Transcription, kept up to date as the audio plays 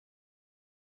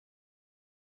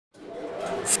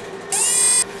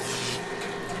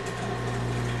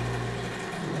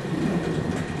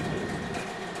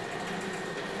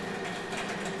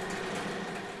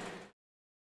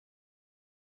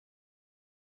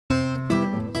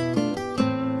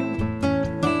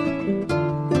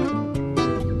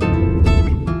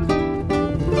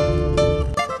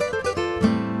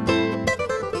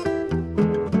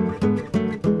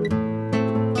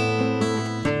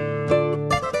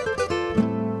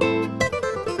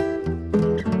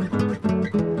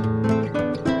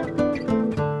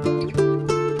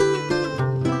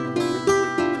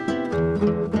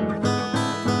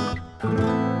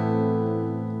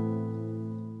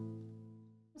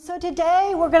So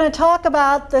today we're going to talk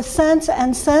about the sense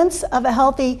of a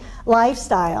healthy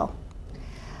lifestyle.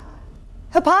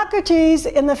 Hippocrates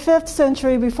in the 5th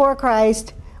century before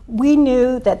Christ, we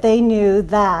knew that they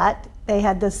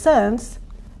had the sense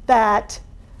that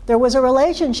there was a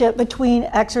relationship between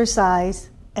exercise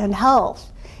and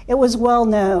health. It was well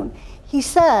known. He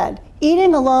said,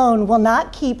 "Eating alone will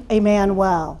not keep a man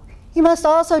well. He must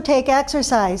also take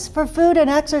exercise, for food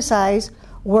and exercise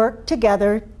work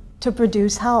together to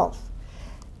produce health."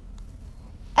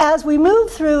 As we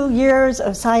move through years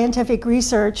of scientific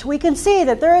research, we can see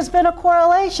that there has been a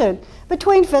correlation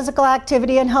between physical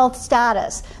activity and health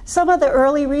status. Some of the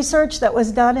early research that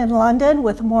was done in London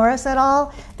with Morris et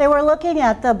al., they were looking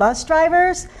at the bus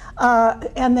drivers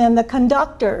and then the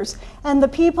conductors and the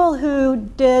people who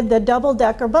did the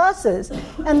double-decker buses.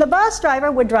 And the bus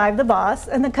driver would drive the bus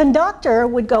and the conductor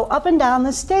would go up and down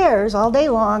the stairs all day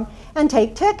long and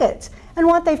take tickets. And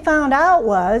what they found out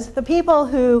was the people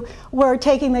who were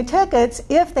taking the tickets,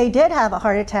 if they did have a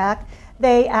heart attack,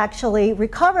 they actually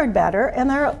recovered better, and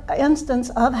their instance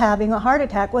of having a heart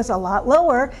attack was a lot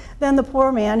lower than the poor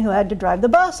man who had to drive the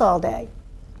bus all day.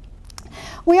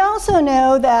 We also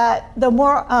know that the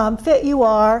more fit you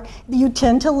are, you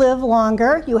tend to live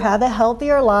longer, you have a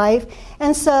healthier life,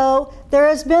 and so there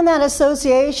has been that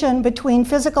association between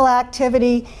physical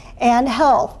activity and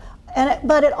health.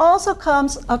 But it also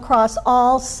comes across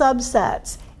all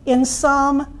subsets in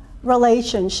some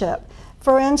relationship.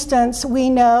 For instance, we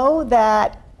know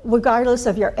that regardless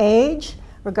of your age,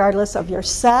 regardless of your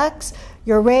sex,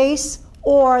 your race,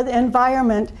 or the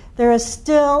environment, there is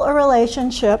still a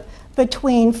relationship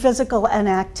between physical and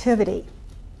activity.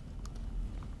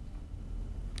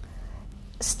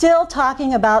 Still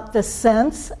talking about the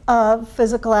sense of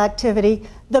physical activity,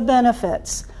 the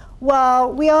benefits.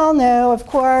 Well, we all know, of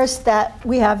course, that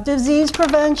we have disease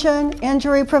prevention,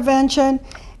 injury prevention,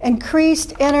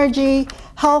 increased energy,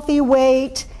 healthy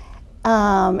weight,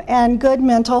 and good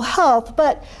mental health.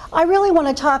 But I really want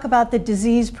to talk about the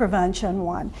disease prevention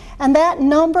one. And that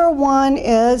number one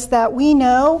is that we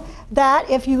know that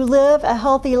if you live a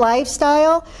healthy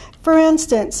lifestyle, for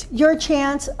instance, your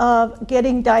chance of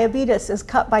getting diabetes is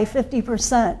cut by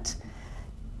 50%.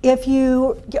 If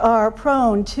you are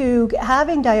prone to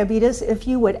having diabetes, if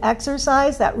you would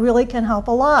exercise, that really can help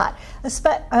a lot.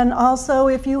 And also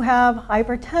if you have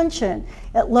hypertension,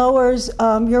 it lowers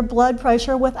your blood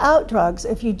pressure without drugs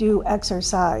if you do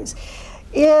exercise.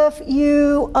 If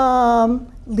you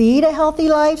lead a healthy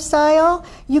lifestyle,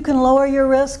 you can lower your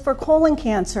risk for colon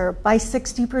cancer by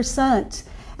 60%.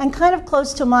 And kind of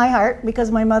close to my heart, because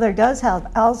my mother does have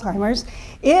Alzheimer's,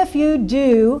 if you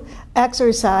do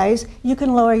exercise, you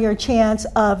can lower your chance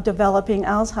of developing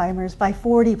Alzheimer's by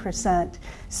 40%.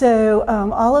 So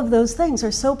all of those things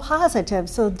are so positive.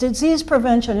 So disease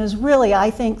prevention is really, I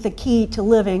think, the key to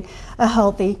living a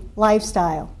healthy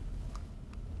lifestyle.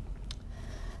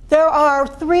 There are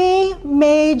 3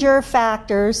 major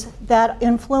factors that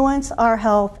influence our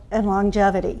health and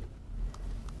longevity.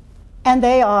 And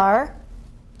they are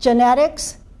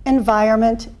genetics,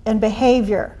 environment, and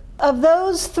behavior. Of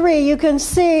those 3, you can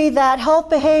see that health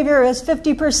behavior is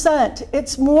 50%.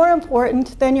 It's more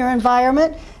important than your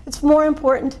environment. It's more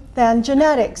important than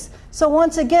genetics. So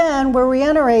once again, we're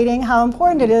reiterating how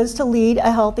important it is to lead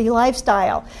a healthy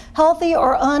lifestyle. Healthy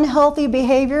or unhealthy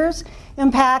behaviors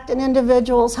impact an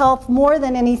individual's health more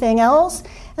than anything else.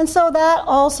 And so that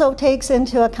also takes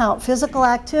into account physical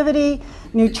activity,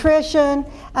 nutrition,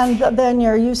 and then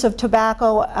your use of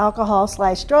tobacco,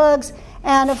 alcohol/drugs,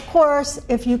 and of course,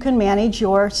 if you can manage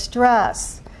your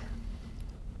stress.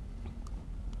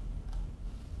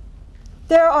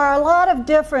 There are a lot of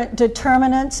different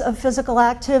determinants of physical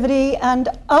activity, and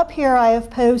up here I have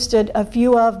posted a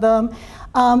few of them.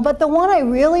 But the one I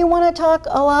really want to talk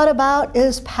a lot about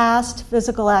is past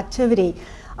physical activity.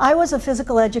 I was a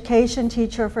physical education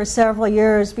teacher for several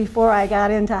years before I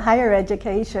got into higher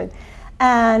education.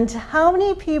 And how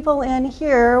many people in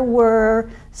here were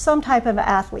some type of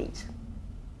athlete?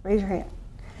 Raise your hand.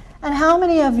 And how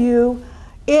many of you,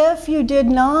 if you did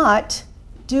not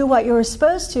do what you were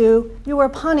supposed to, you were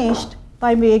punished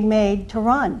by being made to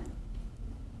run?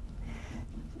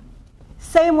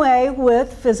 Same way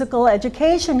with physical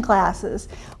education classes.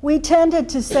 We tended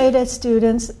to say to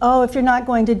students, oh, if you're not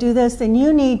going to do this, then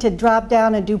you need to drop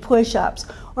down and do push-ups,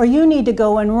 or you need to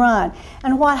go and run.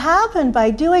 And what happened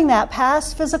by doing that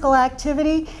past physical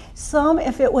activity,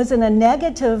 if it was in a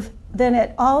negative, then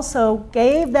it also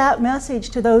gave that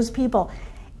message to those people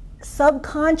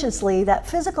subconsciously that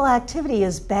physical activity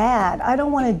is bad. I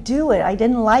don't want to do it. I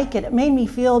didn't like it. It made me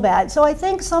feel bad. So I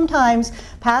think sometimes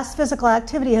past physical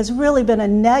activity has really been a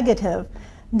negative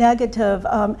negative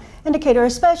indicator,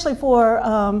 especially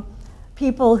for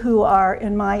people who are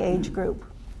in my age group.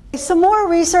 Some more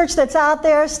research that's out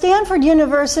there. Stanford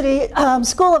University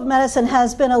School of Medicine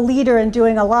has been a leader in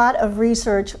doing a lot of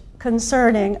research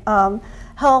concerning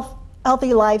healthy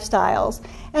lifestyles.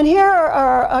 And here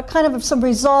are kind of some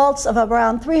results of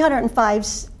around 305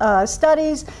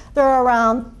 studies. There are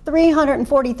around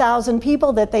 340,000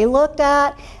 people that they looked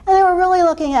at, and they were really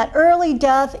looking at early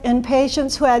death in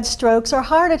patients who had strokes or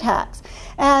heart attacks.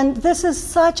 And this is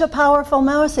such a powerful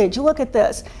message. Look at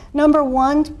this. Number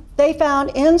one, they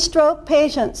found in stroke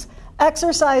patients,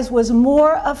 exercise was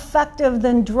more effective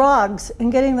than drugs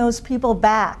in getting those people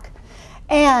back.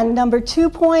 And number 2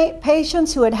 point,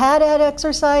 patients who had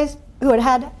exercise, who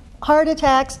had heart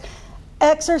attacks,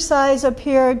 exercise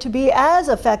appeared to be as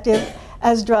effective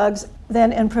as drugs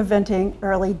than in preventing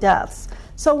early deaths.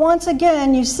 So once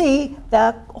again, you see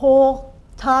that whole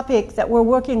topic that we're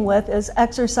working with is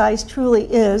exercise truly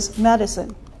is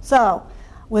medicine. So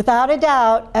without a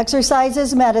doubt, exercise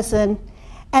is medicine,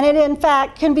 and it in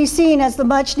fact can be seen as the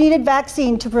much needed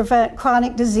vaccine to prevent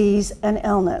chronic disease and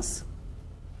illness.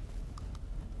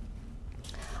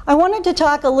 I wanted to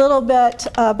talk a little bit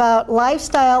about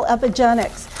lifestyle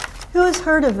epigenetics. Who has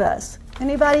heard of this?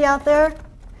 Anybody out there?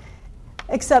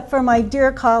 Except for my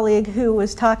dear colleague who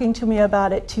was talking to me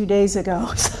about it 2 days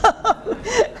ago.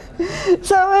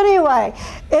 So anyway,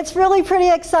 it's really pretty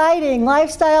exciting.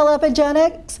 Lifestyle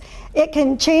epigenetics, it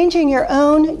can change in your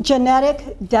own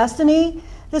genetic destiny.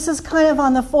 This is kind of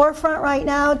on the forefront right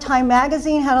now. Time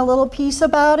magazine had a little piece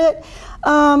about it.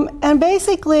 And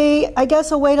basically, I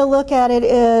guess a way to look at it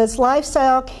is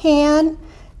lifestyle can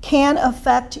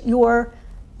affect your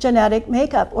genetic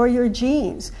makeup or your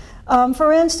genes.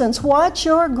 For instance, what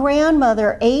your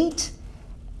grandmother ate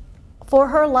for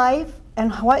her life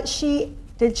and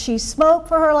did she smoke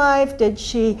for her life? Did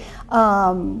she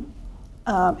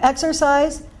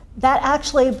exercise? That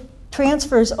actually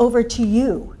transfers over to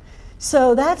you.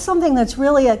 So that's something that's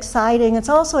really exciting. It's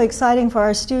also exciting for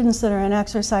our students that are in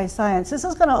exercise science. This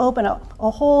is going to open up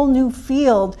a whole new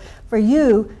field for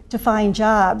you to find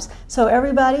jobs. So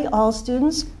everybody, all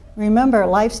students, remember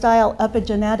lifestyle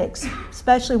epigenetics,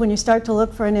 especially when you start to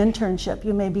look for an internship.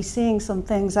 You may be seeing some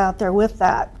things out there with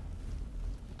that.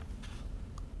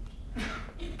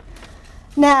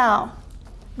 Now,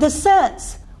 the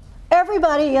sense.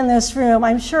 Everybody in this room,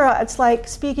 I'm sure it's like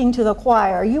speaking to the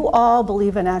choir. You all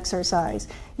believe in exercise.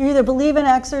 You either believe in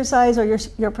exercise or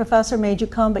your professor made you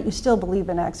come, but you still believe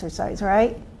in exercise,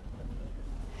 right?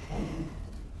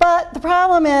 But the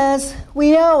problem is,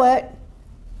 we know it,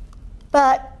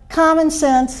 but common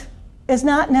sense is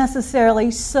not necessarily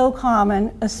so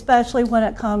common, especially when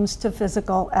it comes to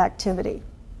physical activity.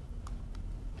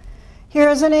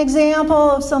 Here's an example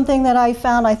of something that I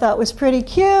found I thought was pretty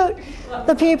cute.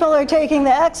 The people are taking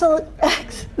the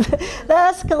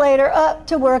escalator up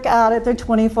to work out at their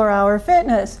 24-hour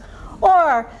fitness.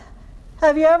 Or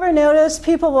have you ever noticed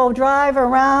people will drive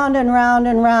around and round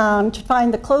and round to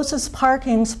find the closest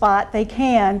parking spot they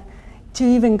can to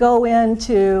even go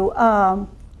into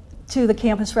to the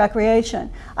campus recreation.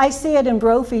 I see it in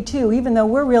Brophy too. Even though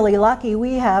we're really lucky,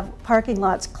 we have parking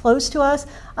lots close to us.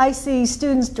 I see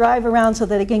students drive around so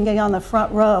that they can get on the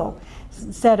front row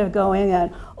instead of going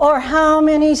in. Or how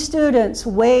many students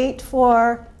wait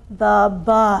for the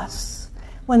bus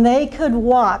when they could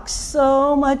walk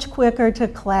so much quicker to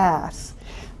class,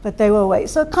 but they will wait.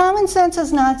 So common sense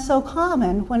is not so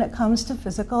common when it comes to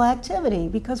physical activity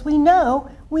because we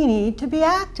know we need to be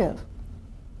active.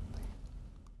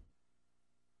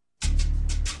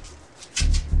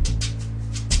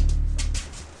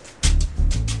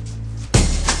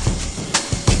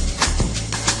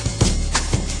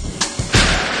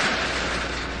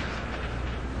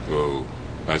 Whoa,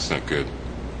 that's not good.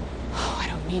 Oh, I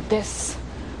don't need this.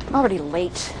 I'm already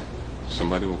late.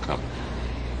 Somebody will come.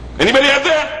 Anybody out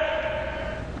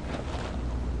there?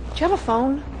 Do you have a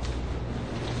phone?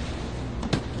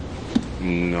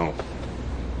 No.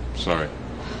 Sorry.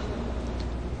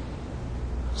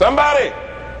 Somebody!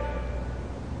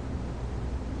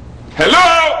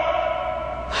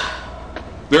 Hello?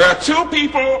 There are two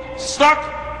people stuck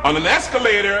on an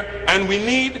escalator and we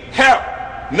need help.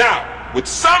 Now, would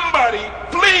somebody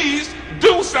please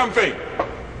do something?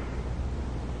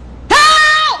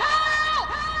 Help!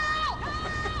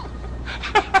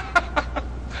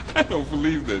 I don't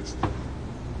believe this.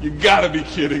 You gotta be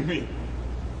kidding me.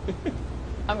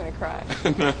 I'm gonna cry.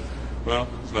 No, well,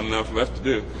 there's not enough left to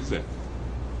do, is there?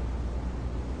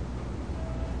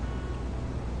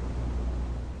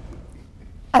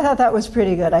 I thought that was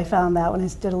pretty good. I found that when I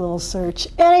did a little search.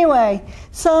 Anyway,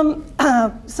 some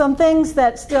things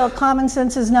that still common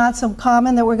sense is not so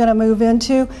common that we're going to move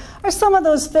into are some of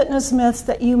those fitness myths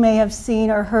that you may have seen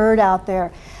or heard out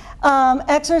there.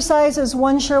 Exercise is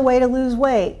one sure way to lose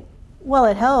weight. Well,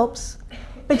 it helps,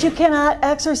 but you cannot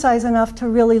exercise enough to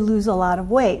really lose a lot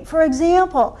of weight. For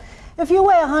example, if you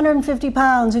weigh 150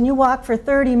 pounds and you walk for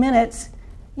 30 minutes,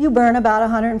 you burn about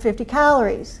 150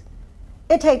 calories.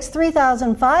 It takes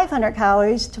 3,500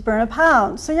 calories to burn a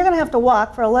pound. So you're going to have to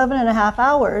walk for 11 and a half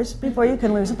hours before you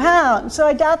can lose a pound. So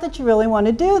I doubt that you really want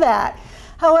to do that.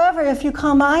 However, if you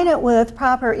combine it with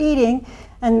proper eating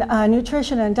and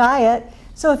nutrition and diet,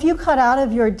 so if you cut out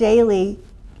of your daily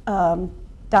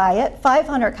diet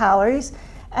 500 calories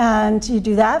and you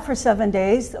do that for 7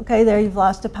 days, okay, there you've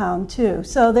lost a pound too.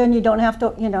 So then you don't have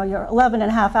to, your 11 and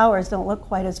a half hours don't look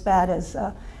quite as bad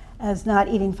as not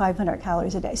eating 500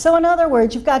 calories a day. So in other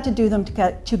words, you've got to do them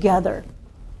together.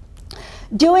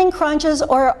 Doing crunches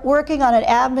or working on an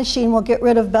ab machine will get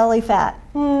rid of belly fat.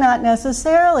 Not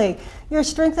necessarily. You're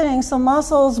strengthening some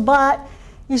muscles, but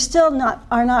you still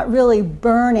are not really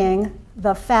burning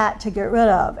the fat to get rid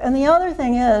of. And the other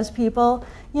thing is, people,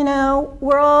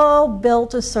 we're all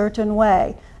built a certain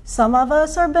way. Some of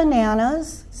us are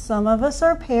bananas, some of us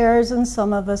are pears, and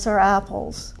some of us are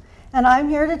apples. And I'm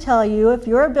here to tell you, if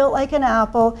you're built like an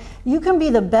apple, you can be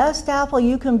the best apple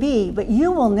you can be, but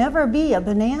you will never be a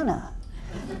banana.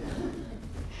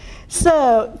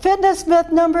 So, fitness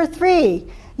myth number 3,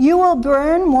 you will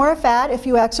burn more fat if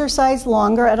you exercise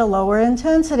longer at a lower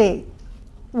intensity.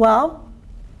 Well,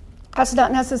 that's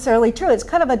not necessarily true. It's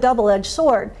kind of a double-edged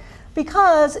sword.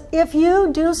 Because if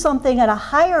you do something at a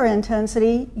higher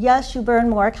intensity, yes, you burn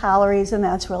more calories, and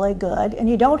that's really good, and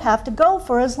you don't have to go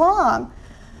for as long.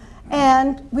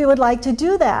 And we would like to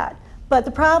do that. But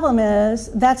the problem is,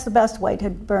 that's the best way to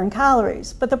burn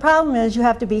calories. But the problem is you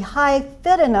have to be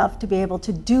fit enough to be able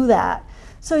to do that.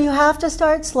 So you have to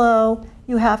start slow,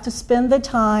 you have to spend the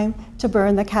time to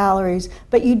burn the calories,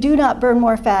 but you do not burn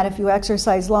more fat if you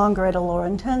exercise longer at a lower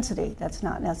intensity. That's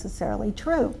not necessarily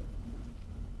true.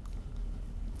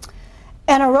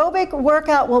 An aerobic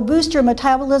workout will boost your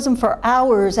metabolism for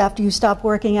hours after you stop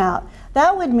working out.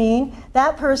 That would mean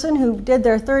that person who did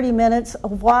their 30 minutes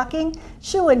of walking,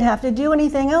 she wouldn't have to do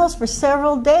anything else for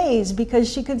several days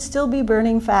because she could still be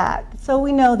burning fat. So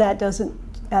we know that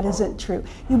isn't true.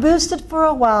 You boost it for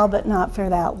a while, but not for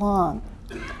that long.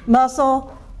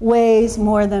 Muscle weighs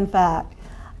more than fat.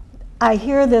 I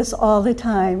hear this all the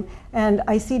time, and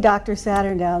I see Dr.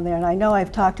 Saturn down there, and I know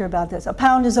I've talked to her about this. A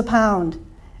pound is a pound.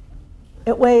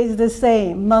 It weighs the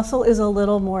same. Muscle is a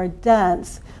little more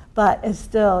dense. But it's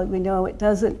still, we know it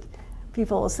doesn't,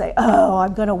 people will say, oh,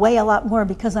 I'm going to weigh a lot more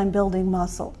because I'm building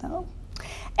muscle. No.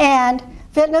 And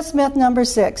fitness myth number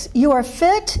 6, you are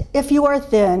fit if you are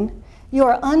thin, you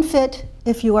are unfit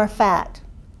if you are fat.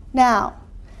 Now,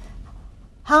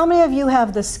 how many of you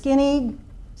have the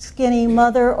skinny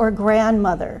mother or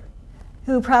grandmother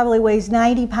who probably weighs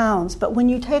 90 pounds, but when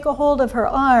you take a hold of her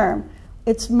arm,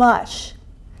 it's mush?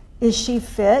 Is she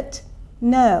fit?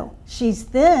 No. She's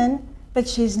thin, but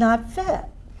she's not fit.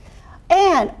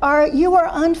 And you are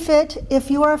unfit if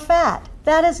you are fat.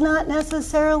 That is not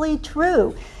necessarily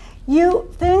true.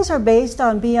 Things are based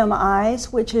on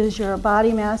BMIs, which is your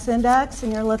body mass index,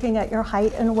 and you're looking at your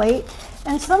height and weight.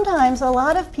 And sometimes a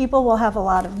lot of people will have a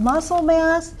lot of muscle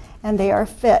mass and they are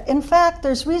fit. In fact,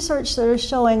 there's research that is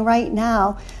showing right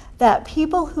now that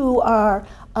people who are,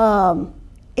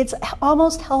 it's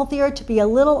almost healthier to be a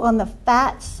little on the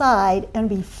fat side and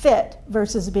be fit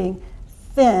versus being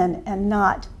thin and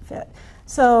not fit.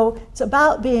 So it's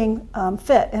about being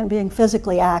fit and being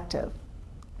physically active.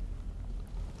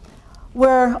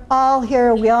 We're all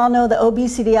here, we all know the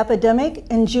obesity epidemic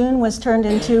in June was turned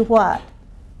into what?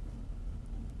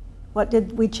 What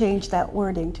did we change that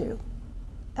wording to?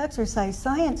 Exercise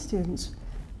science students.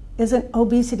 Isn't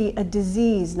obesity a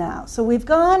disease now? So we've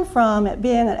gone from it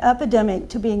being an epidemic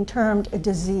to being termed a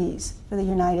disease for the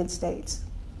United States.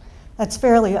 That's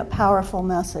fairly a powerful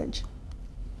message.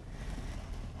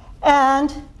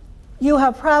 And you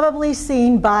have probably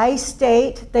seen by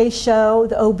state, they show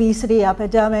the obesity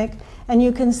epidemic, and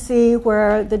you can see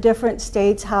where the different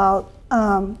states,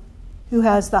 who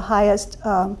has the highest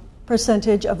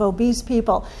percentage of obese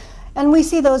people. And we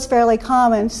see those fairly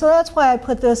common, so that's why I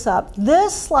put this up.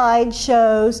 This slide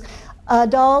shows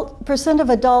percent of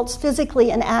adults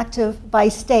physically inactive by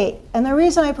state. And the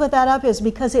reason I put that up is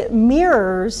because it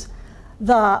mirrors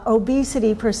the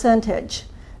obesity percentage.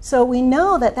 So we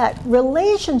know that that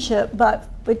relationship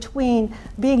between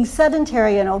being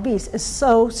sedentary and obese is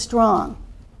so strong.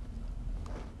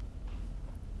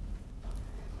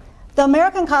 The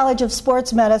American College of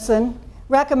Sports Medicine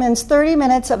recommends 30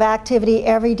 minutes of activity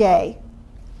every day.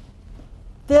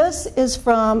 This is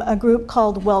from a group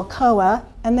called WELCOA,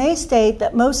 and they state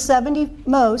that most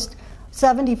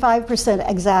 75%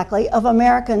 exactly, of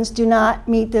Americans do not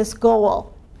meet this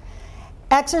goal.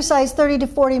 Exercise 30 to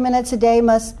 40 minutes a day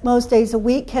most days a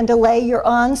week can delay your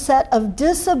onset of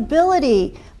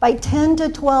disability by 10 to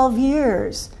 12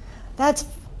 years. That's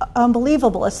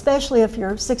unbelievable, especially if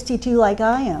you're 62 like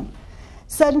I am.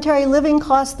 Sedentary living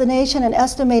costs the nation an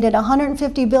estimated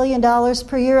 $150 billion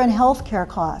per year in health care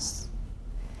costs.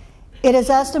 It is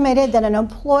estimated that an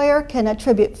employer can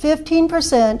attribute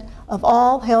 15% of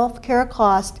all health care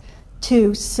costs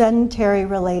to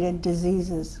sedentary-related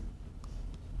diseases.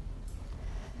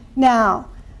 Now,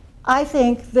 I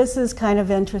think this is kind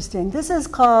of interesting. This is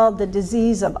called the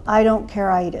disease of I don't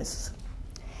care-itis.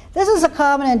 This is a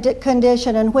common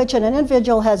condition in which an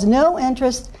individual has no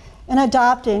interest in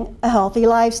adopting a healthy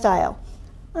lifestyle.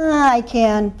 I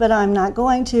can, but I'm not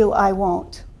going to, I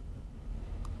won't.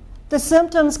 The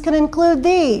symptoms can include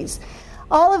these.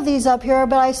 All of these up here,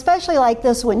 but I especially like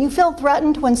this one. You feel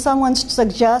threatened when someone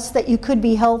suggests that you could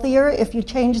be healthier if you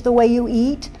change the way you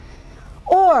eat.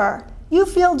 Or you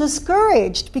feel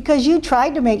discouraged because you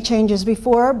tried to make changes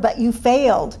before, but you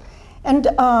failed. And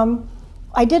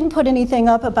I didn't put anything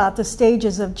up about the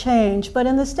stages of change, but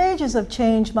in the stages of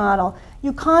change model,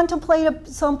 you contemplate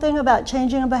something about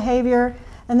changing a behavior,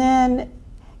 and then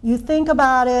you think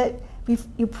about it,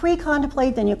 you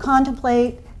pre-contemplate, then you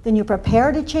contemplate, then you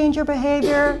prepare to change your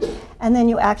behavior, and then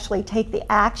you actually take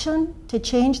the action to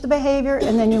change the behavior,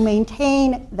 and then you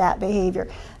maintain that behavior.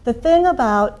 The thing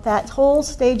about that whole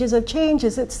stages of change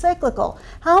is it's cyclical.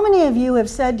 How many of you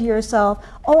have said to yourself,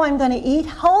 oh, I'm going to eat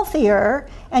healthier,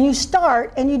 and you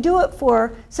start and you do it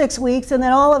for 6 weeks, and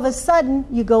then all of a sudden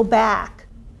you go back.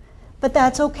 But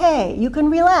that's okay. You can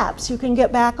relapse. You can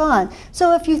get back on.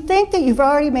 So if you think that you've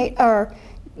already made, or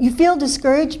you feel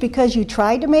discouraged because you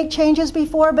tried to make changes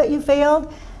before but you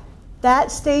failed,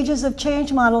 that stages of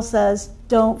change model says,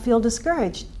 don't feel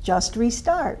discouraged, just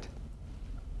restart.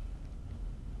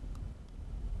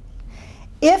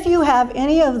 If you have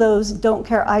any of those don't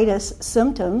care-itis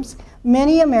symptoms,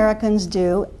 many Americans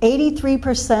do.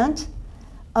 83%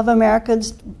 of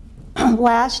Americans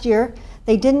last year,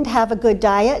 they didn't have a good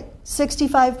diet.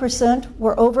 65%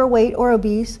 were overweight or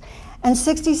obese, and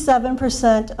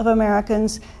 67% of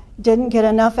Americans didn't get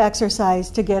enough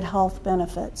exercise to get health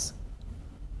benefits.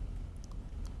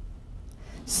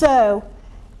 So,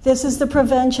 this is the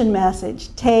prevention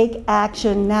message. Take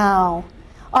action now.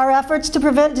 Our efforts to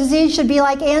prevent disease should be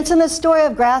like ants in the story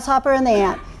of Grasshopper and the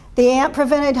Ant. The ant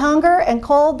prevented hunger and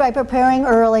cold by preparing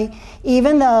early,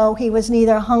 even though he was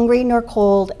neither hungry nor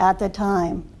cold at the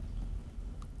time.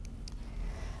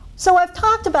 So I've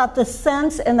talked about the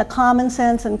sense and the common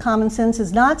sense, and common sense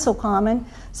is not so common.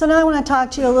 So now I want to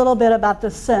talk to you a little bit about the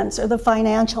sense, or the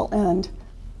financial end.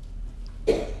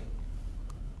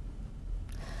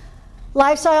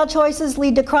 Lifestyle choices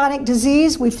lead to chronic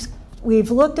disease.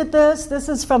 We've looked at this. This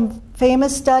is from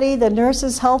famous study, the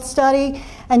Nurses' Health Study,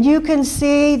 and you can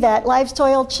see that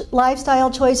lifestyle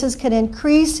choices can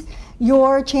increase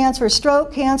your chance for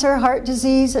stroke, cancer, heart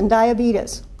disease, and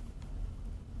diabetes.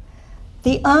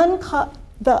 The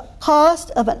cost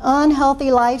of an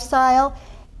unhealthy lifestyle,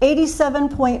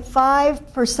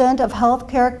 87.5% of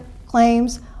healthcare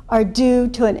claims are due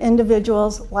to an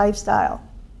individual's lifestyle.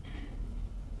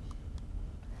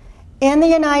 In the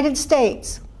United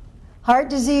States, heart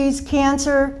disease,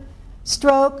 cancer,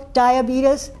 stroke,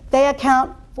 diabetes, they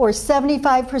account for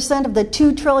 75% of the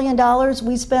 $2 trillion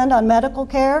we spend on medical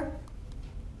care.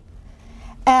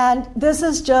 And this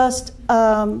is just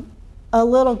a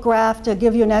little graph to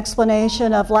give you an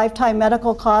explanation of lifetime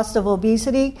medical cost of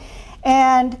obesity.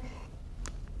 And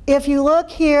if you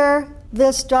look here,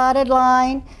 this dotted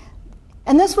line,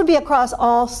 and this would be across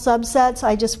all subsets.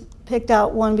 I just picked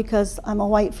out one because I'm a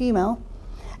white female.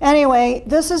 Anyway,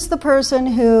 this is the person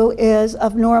who is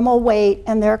of normal weight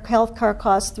and their health care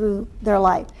costs through their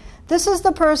life. This is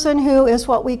the person who is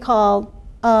what we call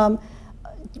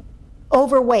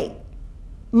overweight,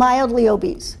 mildly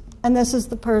obese. And this is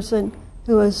the person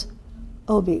who is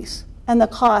obese, and the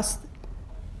cost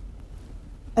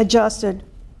adjusted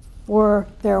for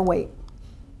their weight.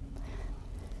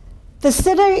 The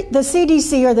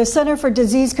CDC, or the Center for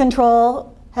Disease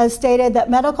Control, has stated that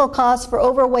medical costs for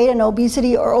overweight and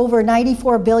obesity are over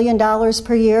 $94 billion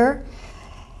per year.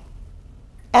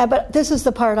 But this is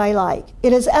the part I like.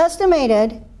 It is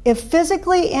estimated if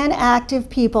physically inactive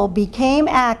people became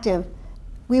active,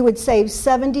 we would save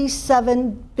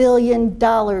 $77 billion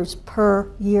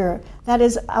per year. That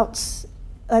is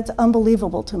That's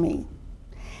unbelievable to me.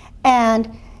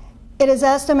 And it is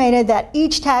estimated that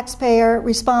each taxpayer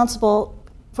responsible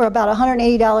for about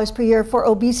 $180 per year for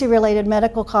obesity-related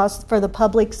medical costs for the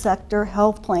public sector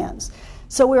health plans.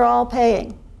 So we're all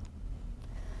paying.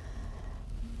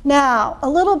 Now, a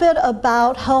little bit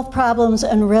about health problems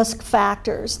and risk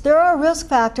factors. There are risk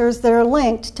factors that are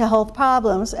linked to health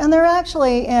problems, and they're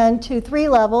actually into 3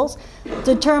 levels: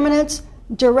 determinants,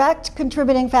 direct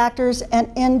contributing factors,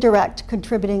 and indirect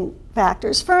contributing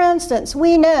factors. For instance,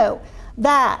 we know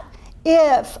that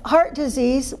if heart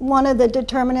disease, one of the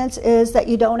determinants is that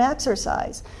you don't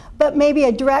exercise. But maybe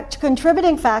a direct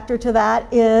contributing factor to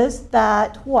that is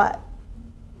that what?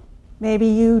 Maybe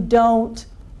you don't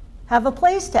have a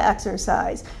place to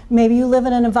exercise. Maybe you live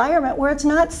in an environment where it's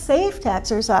not safe to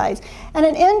exercise. And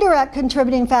an indirect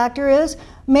contributing factor is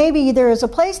maybe there is a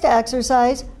place to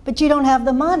exercise, but you don't have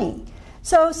the money.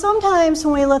 So sometimes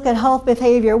when we look at health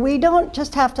behavior, we don't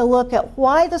just have to look at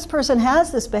why this person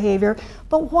has this behavior,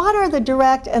 but what are the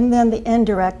direct and then the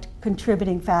indirect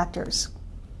contributing factors.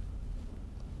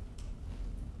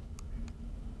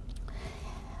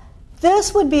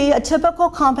 This would be a typical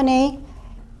company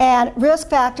and risk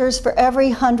factors for every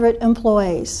 100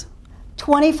 employees.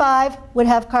 25 would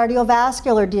have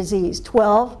cardiovascular disease,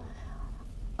 12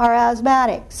 are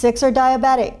asthmatic, 6 are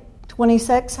diabetic,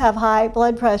 26 have high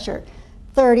blood pressure,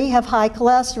 30 have high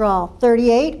cholesterol,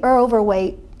 38 are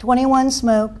overweight, 21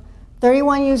 smoke,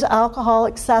 31 use alcohol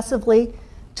excessively,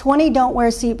 20 don't wear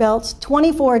seatbelts,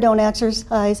 24 don't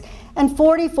exercise, and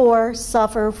 44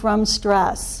 suffer from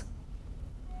stress.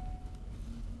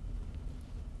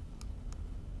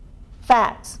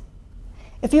 Facts.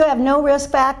 If you have no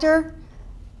risk factor,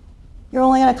 you're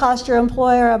only going to cost your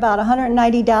employer about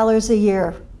 $190 a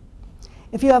year.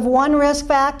 If you have one risk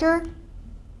factor,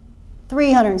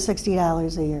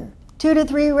 $360 a year. 2 to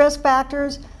 3 risk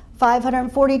factors,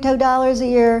 $542 a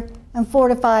year, and 4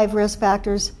 to 5 risk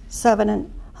factors,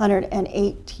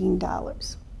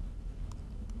 $718.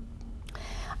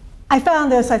 I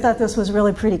found this, I thought this was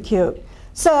really pretty cute.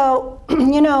 So,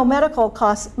 you know, medical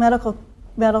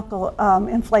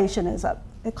inflation is up.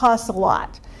 It costs a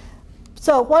lot.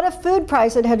 So what if food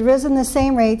prices had risen the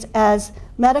same rates as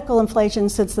medical inflation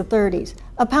since the 30s?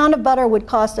 A pound of butter would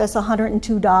cost us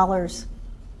 $102.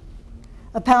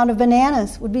 A pound of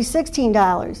bananas would be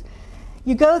 $16.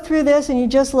 You go through this and you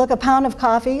just look, a pound of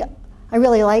coffee. I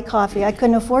really like coffee. I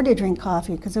couldn't afford to drink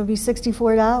coffee because it would be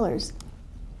 $64.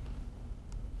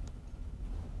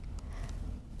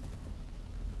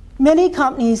 Many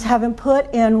companies haven't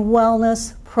put in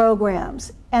wellness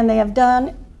programs, and they have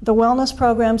done the wellness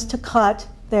programs to cut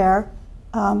their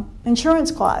insurance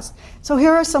costs. So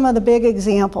here are some of the big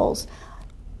examples.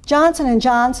 Johnson &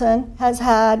 Johnson has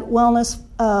had wellness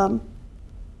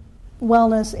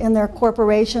in their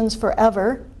corporations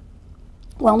forever,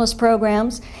 wellness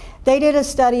programs. They did a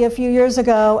study a few years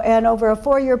ago, and over a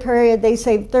 4-year period, they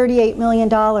saved $38 million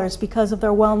because of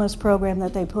their wellness program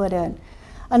that they put in.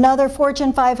 Another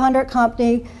Fortune 500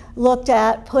 company looked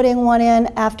at putting one in.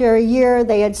 After a year,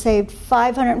 they had saved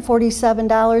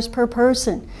 $547 per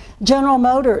person. General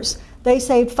Motors, they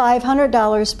saved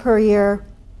 $500 per year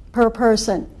per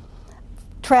person.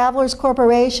 Travelers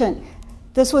Corporation,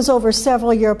 this was over a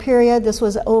several-year period. This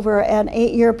was over an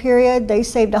 8-year period. They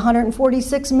saved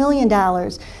 $146 million.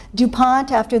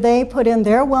 DuPont, after they put in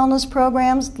their wellness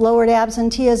programs, lowered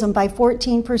absenteeism by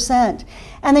 14%.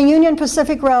 And the Union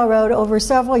Pacific Railroad, over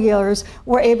several years,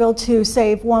 were able to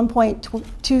save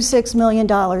 $1.26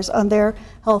 million on their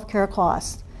health care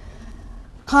costs.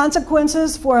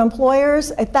 Consequences for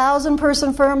employers: a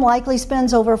 1,000-person firm likely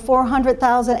spends over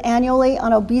 $400,000 annually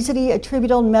on obesity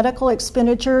attributable medical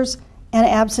expenditures and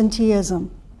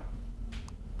absenteeism.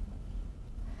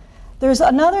 There's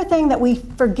another thing that we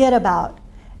forget about,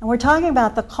 and we're talking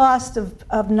about the cost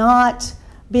of not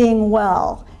being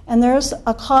well. And there's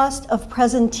a cost of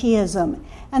presenteeism.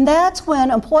 And that's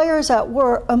when employees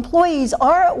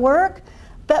are at work,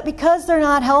 but because they're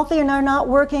not healthy and they're not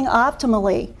working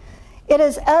optimally. It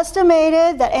is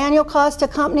estimated that annual cost to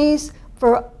companies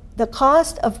for the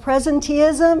cost of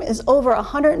presenteeism is over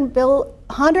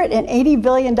 $180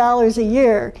 billion a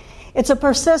year. It's a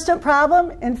persistent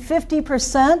problem in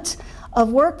 50% of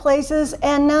workplaces,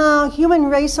 and now human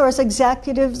resource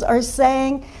executives are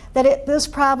saying that this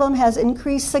problem has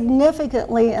increased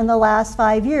significantly in the last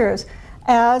 5 years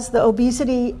as the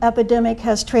obesity epidemic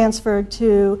has transferred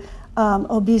to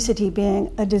obesity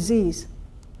being a disease.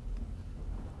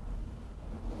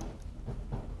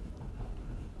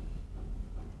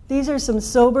 These are some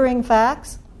sobering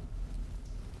facts.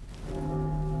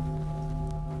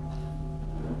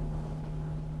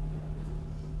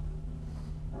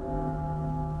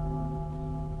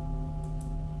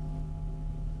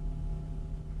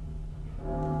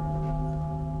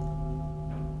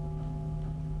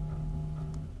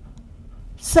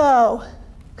 So,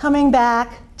 coming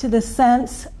back to the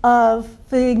sense of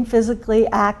being physically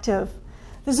active.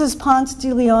 This is Ponce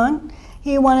de Leon.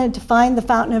 He wanted to find the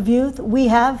fountain of youth. We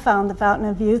have found the fountain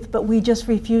of youth, but we just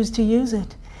refuse to use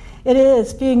it. It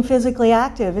is being physically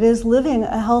active. It is living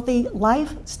a healthy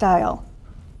lifestyle.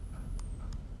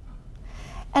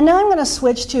 And now I'm going to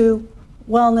switch to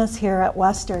wellness here at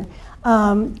Western.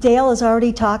 Dale has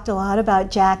already talked a lot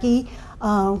about Jackie.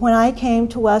 When I came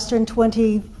to Western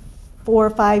 24 or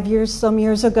 5 years, some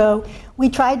years ago, we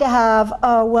tried to have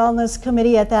a wellness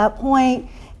committee at that point,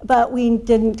 but we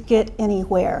didn't get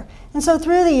anywhere. And so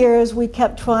through the years, we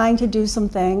kept trying to do some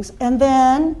things. And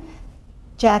then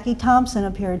Jackie Thompson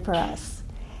appeared for us.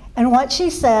 And what she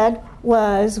said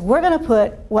was, we're going to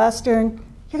put Western,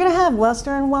 you're going to have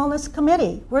Western Wellness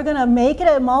Committee. We're going to make it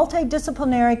a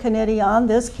multidisciplinary committee on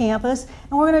this campus,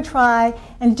 and we're going to try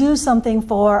and do something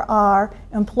for our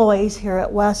employees here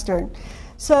at Western.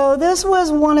 So this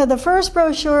was one of the first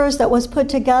brochures that was put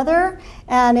together,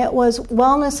 and it was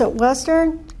Wellness at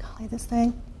Western. Golly, this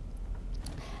thing.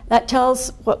 That tells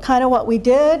what we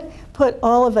did, put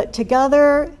all of it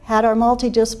together, had our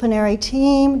multidisciplinary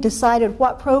team, decided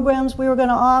what programs we were going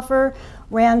to offer,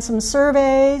 ran some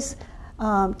surveys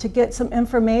to get some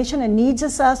information and needs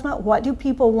assessment. What do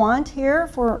people want here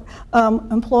for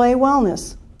employee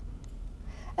wellness?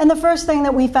 And the first thing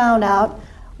that we found out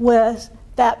was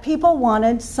that people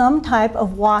wanted some type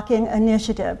of walking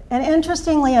initiative. And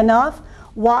interestingly enough,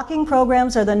 walking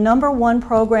programs are the #1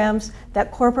 programs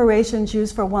that corporations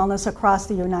use for wellness across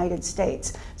the United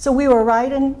States. So we were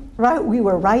right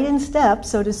in step,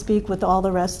 so to speak, with all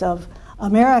the rest of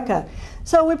America.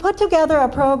 So we put together a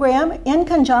program in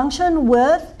conjunction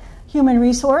with Human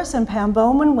Resource, and Pam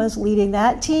Bowman was leading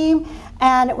that team,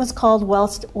 and it was called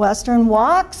Western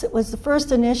Walks. It was the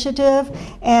first initiative,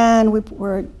 and we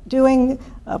were doing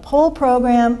a poll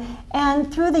program, and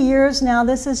through the years now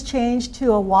this has changed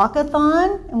to a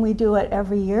walkathon, and we do it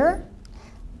every year.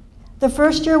 The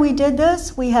first year we did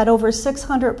this, we had over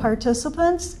 600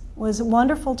 participants. It was a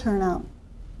wonderful turnout.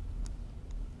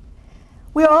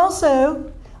 We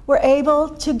also were able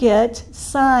to get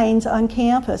signs on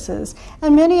campuses.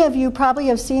 And many of you probably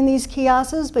have seen these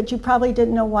kiosks, but you probably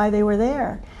didn't know why they were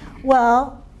there.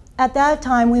 Well, at that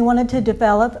time, we wanted to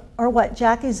develop, or what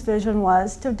Jackie's vision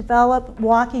was, to develop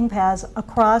walking paths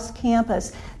across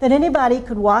campus that anybody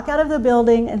could walk out of the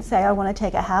building and say, I want to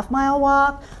take a half-mile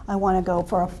walk, I want to go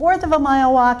for a 1/4 of a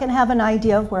mile walk, and have an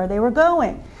idea of where they were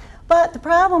going. But the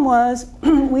problem was,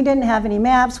 we didn't have any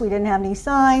maps, we didn't have any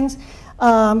signs.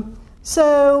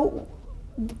 So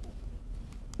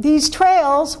these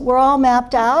trails were all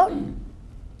mapped out,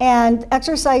 and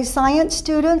exercise science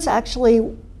students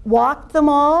actually walked them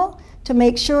all to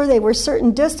make sure they were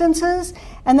certain distances,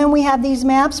 and then we had these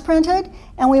maps printed,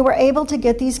 and we were able to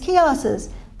get these kiosks.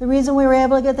 The reason we were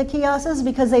able to get the kiosks is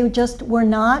because they just were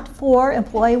not for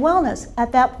employee wellness.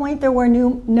 At that point, there were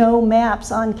no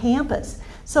maps on campus.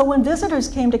 So when visitors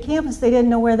came to campus, they didn't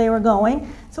know where they were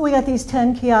going. So we got these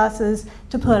 10 kiosks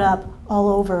to put up all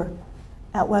over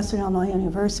at Western Illinois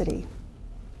University.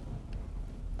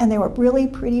 And they were really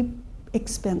pretty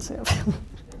expensive.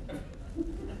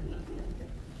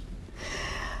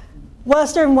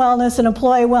 Western Wellness and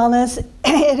Employee Wellness,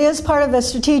 it is part of a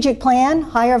strategic plan,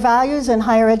 higher values and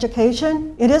higher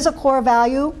education. It is a core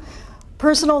value.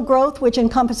 Personal growth, which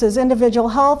encompasses individual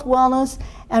health, wellness,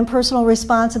 and personal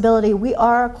responsibility. We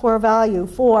are a core value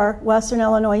for Western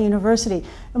Illinois University.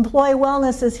 Employee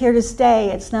wellness is here to stay.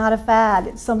 It's not a fad.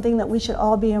 It's something that we should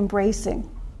all be embracing.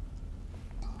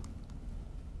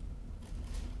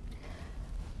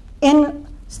 In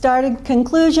started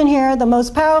conclusion here, the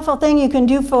most powerful thing you can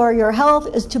do for your health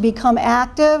is to become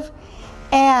active.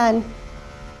 And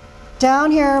down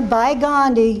here by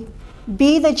Gandhi,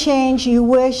 be the change you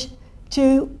wish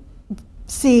to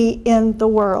see in the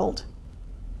world.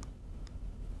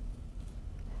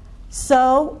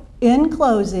 So, in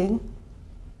closing,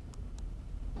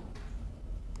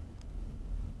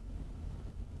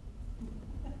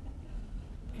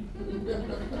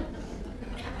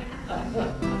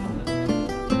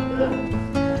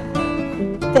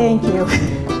 thank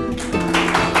you.